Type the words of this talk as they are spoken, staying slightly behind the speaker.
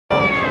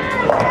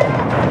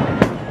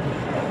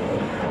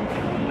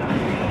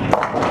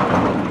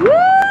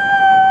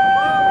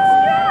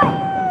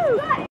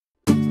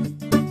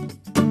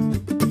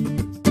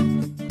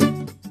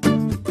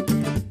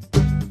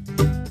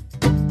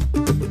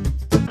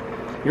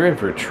You're in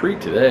for a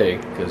treat today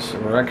because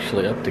we're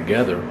actually up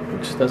together,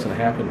 which doesn't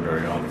happen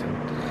very often.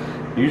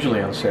 Usually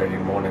on Saturday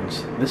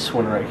mornings, this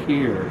one right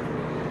here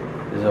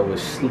is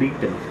always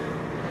sleeping.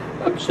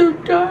 I'm so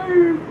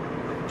tired.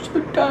 I'm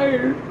so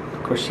tired.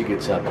 Of course, she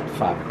gets up at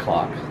 5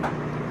 o'clock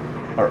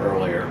or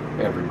earlier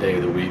every day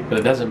of the week, but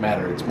it doesn't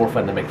matter. It's more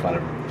fun to make fun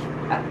of her.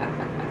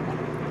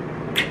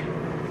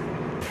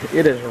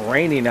 It is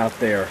raining out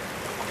there.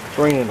 It's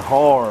raining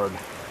hard.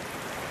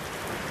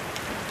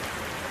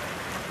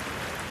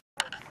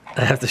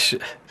 I have to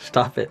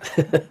stop it.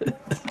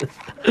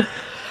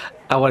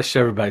 I want to show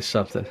everybody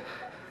something.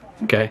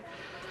 Okay,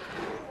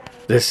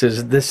 this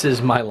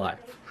is my life.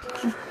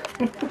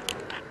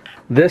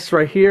 This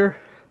right here,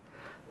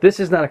 this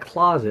is not a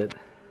closet.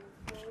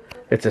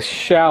 It's a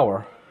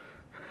shower.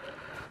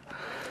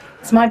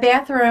 It's my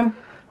bathroom.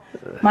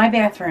 My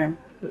bathroom.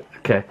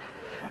 Okay,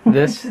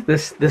 this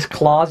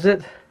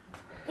closet.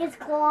 It's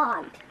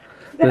clogged.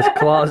 This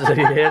closet,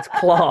 it's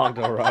clogged.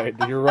 All right,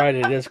 you're right.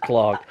 It is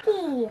clogged.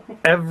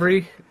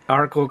 Every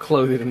article of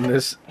clothing in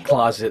this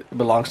closet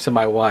belongs to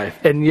my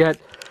wife, and yet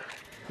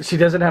she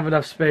doesn't have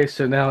enough space,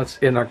 so now it's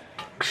in our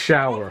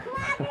shower.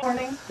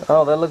 Morning.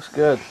 Oh, that looks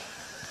good.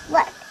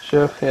 What?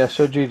 Show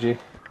Gigi.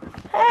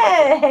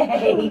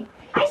 Hey!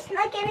 I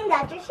snuck in and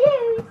got your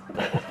shoes.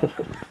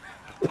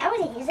 That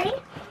was easy.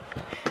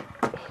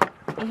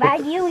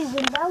 About you, he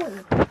was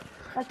going.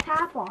 A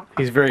top off.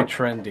 He's very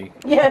trendy.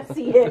 Yes,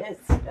 he is.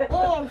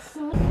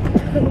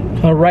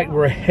 All right,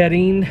 we're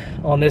heading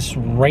on this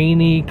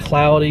rainy,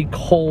 cloudy,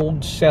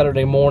 cold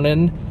Saturday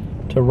morning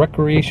to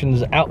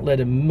Recreations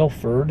Outlet in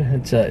Milford.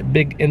 It's a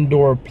big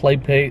indoor play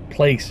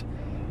place.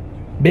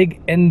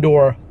 Big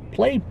indoor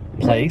play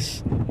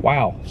place.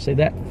 Wow, say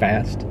that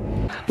fast.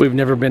 We've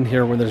never been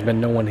here when there's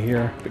been no one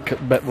here,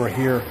 but we're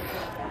here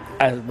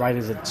as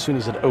soon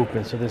as it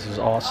opens. So this is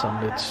awesome.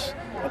 It's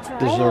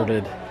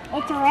deserted.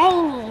 It's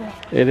raining.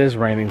 It is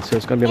raining, so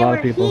it's going to be a lot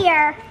of people. We're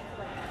here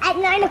at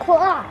 9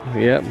 o'clock.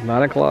 Yep,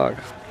 9 o'clock.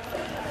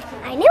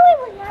 I knew it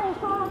was 9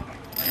 o'clock.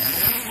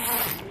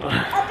 A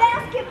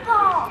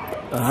basketball.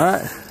 All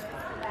right.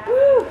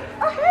 Woo.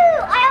 Woohoo!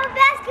 I have a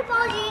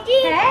basketball,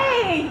 Gigi.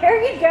 Hey, here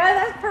you go.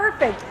 That's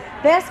perfect.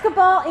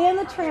 Basketball and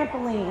the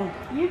trampoline.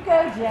 You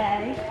go,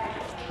 Jay.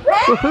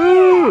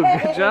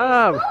 Woohoo! Good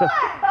job.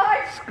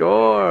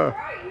 Score. Score.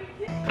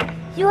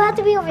 You have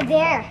to be over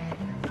there.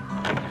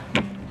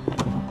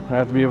 I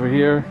have to be over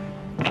here.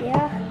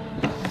 Yeah.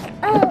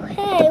 Oh,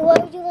 hey,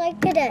 what would you like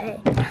today?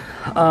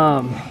 Can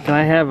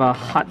I have a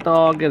hot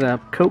dog and a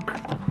Coke?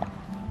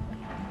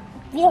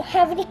 We don't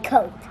have any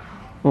Coke.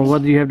 Well,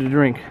 what do you have to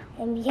drink?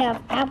 And we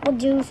have apple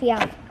juice. We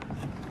have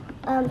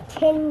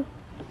tin.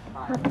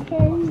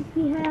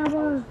 We have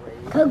a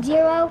Coke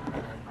Zero.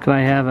 Can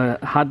I have a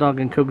hot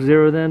dog and Coke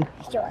Zero then?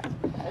 Sure.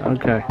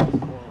 Okay.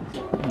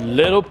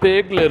 Little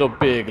pig,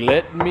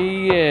 let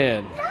me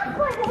in.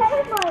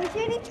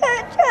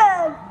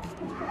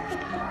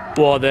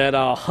 Well, then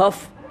I'll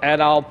huff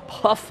and I'll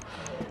puff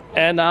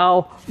and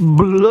I'll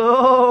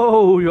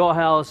blow your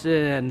house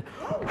in.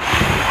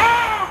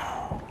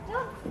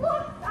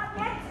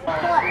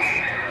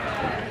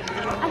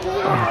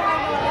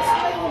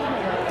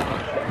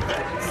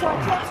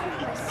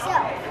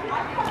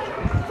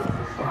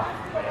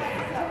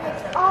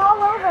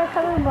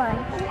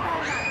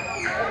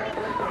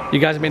 You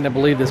guys may not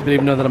believe this, but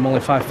even though that I'm only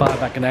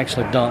 5'5", I can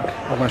actually dunk.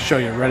 I'm going to show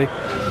you. Ready?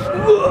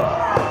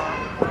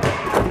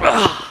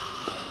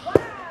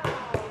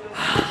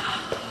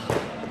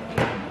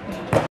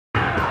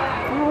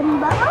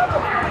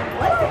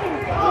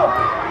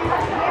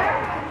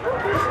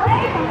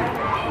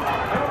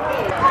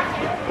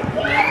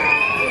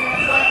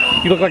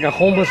 You look like a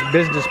homeless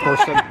business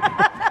person.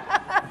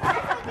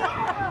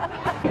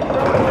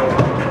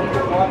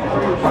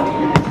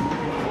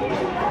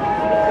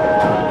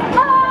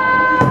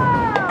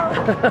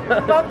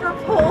 Bumper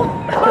pull.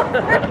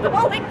 Bumper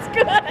pulling's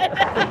good.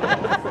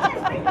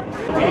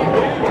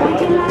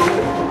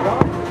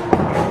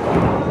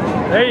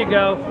 There you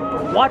go.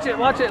 Watch it,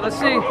 watch it. Let's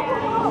see.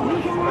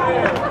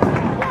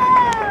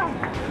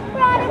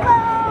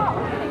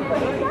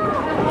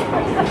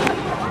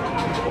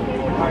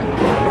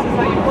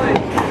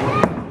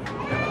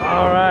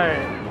 All right.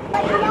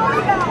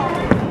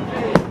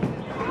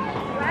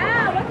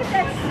 Wow, look at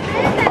that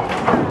spin that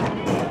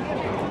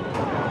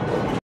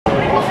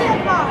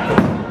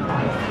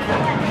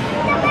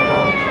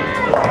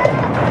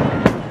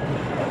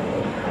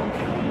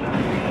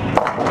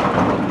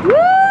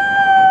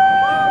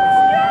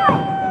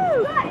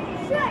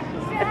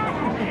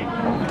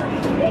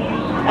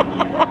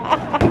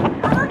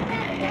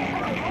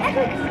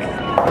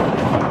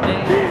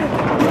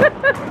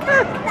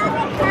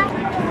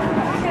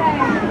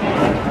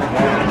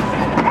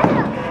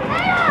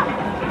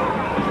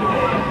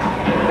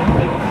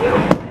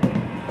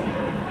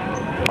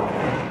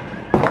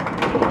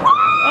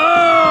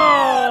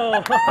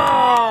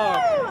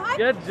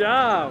Good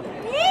job.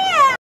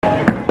 Yeah.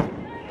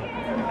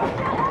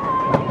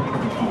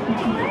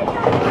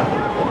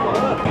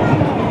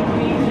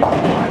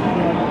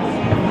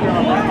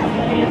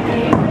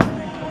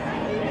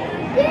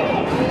 Did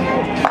it.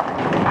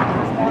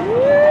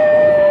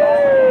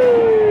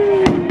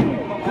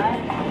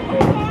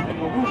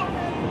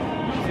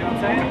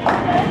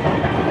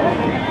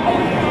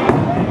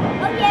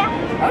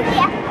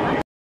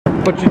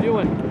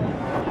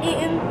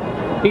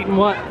 Eating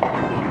what?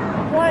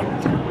 What?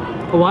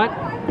 What? What?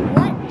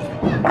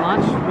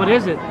 Lunch? What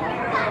is it?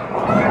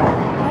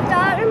 Hot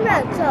dog and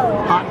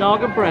pretzel. Hot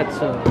dog and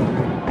pretzel.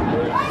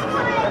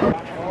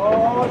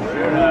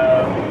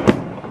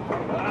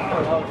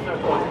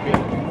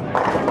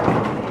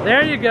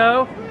 There you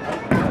go.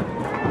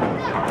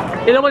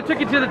 It only took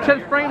you to the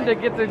 10th frame to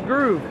get the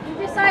groove. You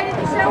decided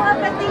to show up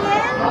at the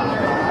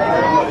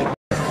end?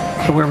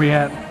 So where we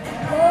at?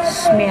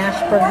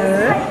 Smash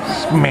burger.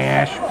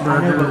 Smash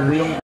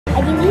burgers.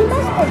 I can eat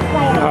mustard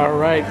flavor. All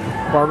right,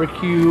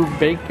 barbecue,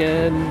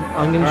 bacon,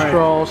 onion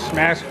straws,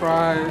 smash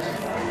fries.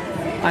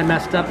 I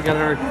messed up. I got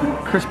our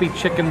crispy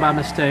chicken by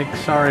mistake.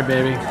 Sorry,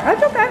 baby.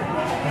 That's okay.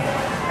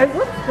 It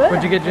looks good.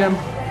 What'd you get, Jim?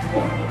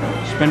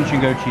 Spinach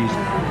and goat cheese.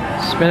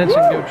 Spinach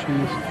and goat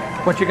cheese.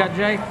 What you got,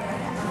 Jay?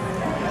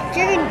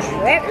 Chicken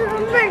strips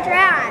and french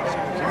fries.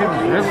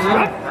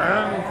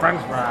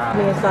 French fries.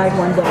 Me aside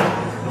one day.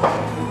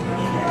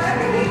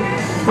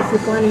 It's so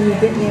funny you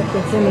get me up to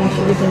Jimmy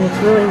shoes and it's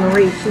really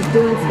Marie. She's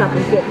doing stuff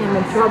and getting him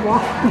in trouble.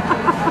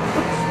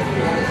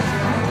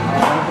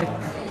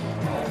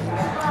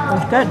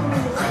 It's good.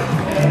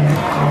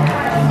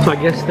 So I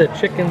guess the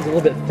chicken's a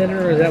little bit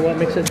thinner. Is that what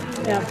makes it?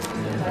 Yeah.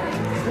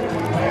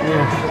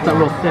 Yeah, it's not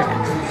real thick.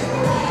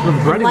 The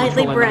breading Lightly looks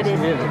really breaded.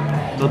 Nice.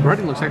 Yeah. The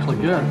breading looks actually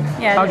good.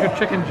 Yeah, How's it your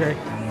chicken, Jay?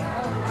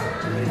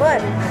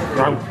 Good.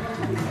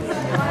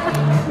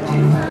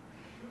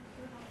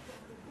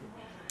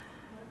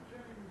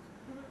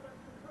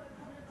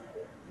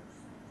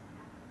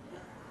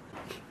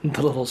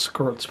 The little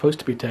squirt's supposed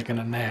to be taking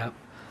a nap.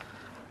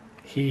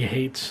 He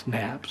hates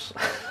naps.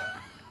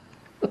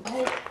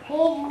 Hey,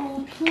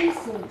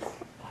 pieces.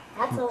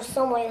 That's also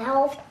someone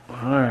help.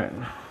 Alright.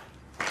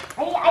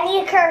 I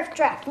need a curve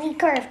track.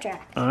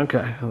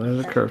 Okay, well, there's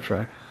a curve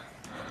track.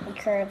 Need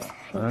curves.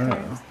 I'm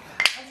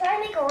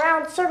trying to make a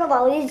round circle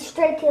that leads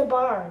straight to the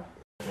barn.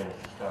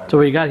 So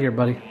what you got here,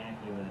 buddy?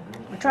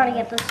 I'm trying to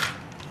get this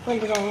one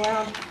to go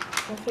around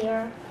with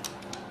here.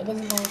 It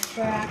isn't going to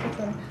track. It's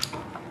going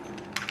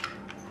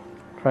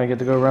Trying to get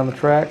to go around the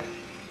track.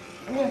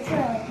 to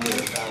try like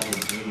this.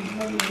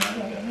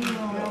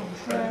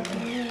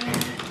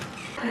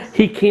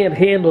 He can't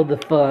handle the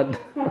fun.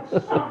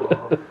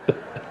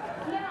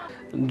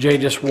 Jay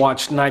just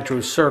watched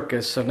Nitro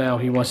Circus, so now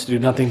he wants to do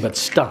nothing but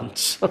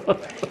stunts. Nitro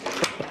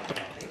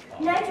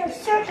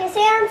Circus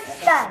and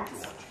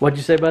stunts. What'd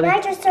you say, buddy?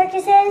 Nitro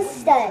Circus and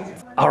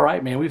stunts. All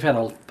right, man. We've had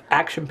an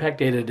action-packed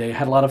day today.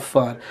 Had a lot of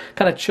fun.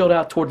 Kind of chilled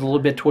out toward a little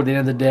bit toward the end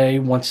of the day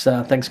once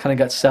things kind of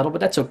got settled, but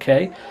that's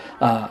okay.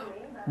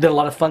 Did a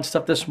lot of fun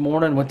stuff this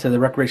morning. Went to the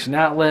recreation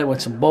outlet,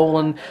 went some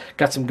bowling,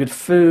 got some good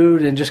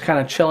food, and just kind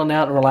of chilling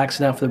out and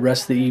relaxing out for the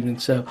rest of the evening.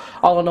 So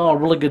all in all, a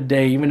really good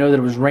day, even though that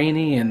it was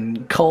rainy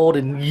and cold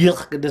and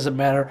yuck, it doesn't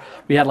matter.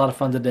 We had a lot of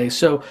fun today.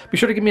 So be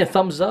sure to give me a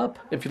thumbs up.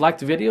 If you liked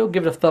the video,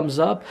 give it a thumbs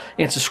up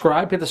and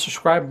subscribe. Hit the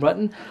subscribe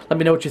button. Let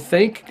me know what you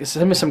think.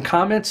 Send me some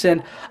comments.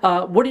 And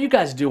what do you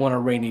guys do on a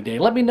rainy day?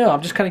 Let me know.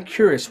 I'm just kind of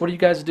curious. What do you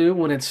guys do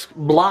when it's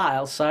blah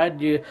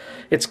outside?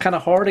 It's kind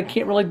of hard and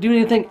can't really do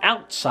anything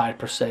outside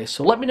per se.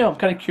 So let me know. I'm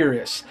kind of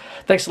curious.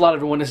 Thanks a lot,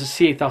 everyone. This is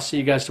Heath. I'll see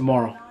you guys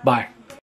tomorrow. Bye.